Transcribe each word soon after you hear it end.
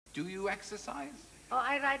Do you exercise? Oh,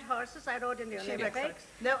 I ride horses. I rode in the Olympics.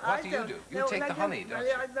 No, What do you do? You take the honey, don't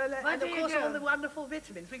you? And of course all the wonderful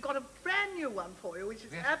vitamins. We've got a brand new one for you, which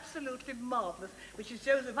is absolutely marvellous, which is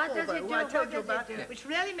Joseph Corvo, who I told you about, which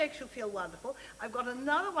really makes you feel wonderful. I've got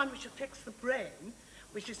another one which affects the brain,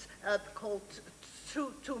 which is called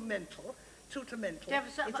Tumental. It's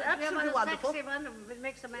absolutely wonderful. Sexy one that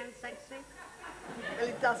makes a man sexy. Well,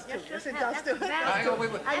 it does too. Yes, it does too.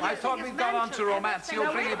 I thought we'd gone on to romance.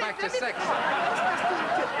 You'll bring it back to sex.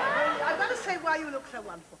 I've got to say why you look so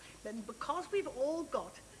wonderful. Then because we've all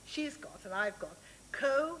got, she's got and I've got,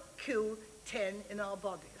 CoQ10 in our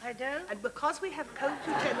bodies. I do? And because we have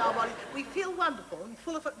CoQ10 in our bodies, we feel wonderful and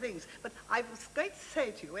full of things. But I was going to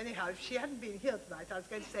say to you, anyhow, if she hadn't been here tonight, I was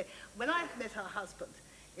going to say, when I met her husband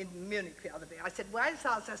in Munich the other day, I said, why is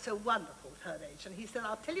Elsa so wonderful at her age? And he said,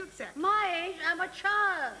 I'll tell you exactly. My age? I'm a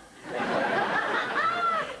child.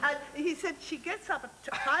 And he said she gets up at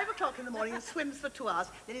 5 o'clock in the morning and swims for 2 hours.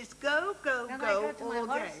 Then it's go all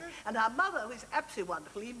day. And our mother, who is absolutely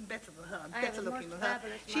wonderful, even better than her, and better looking than her,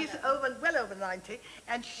 she's well over 90,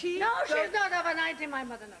 and she... No, she's not over 90, my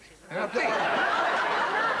mother. No, she's not.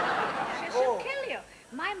 She should kill you.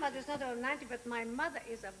 My mother's not over 90, but my mother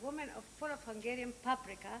is a woman full of Hungarian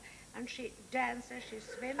paprika, and she dances, she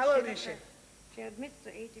swims. How old is she? She admits to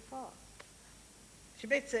 84. She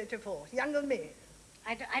admits to 84, younger than me.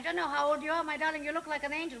 I don't know how old you are, my darling. You look like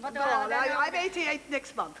an angel. What do I'm 88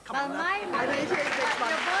 next month. Come on. I'm 88 next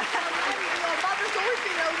month. Your mother's always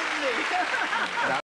been older than me.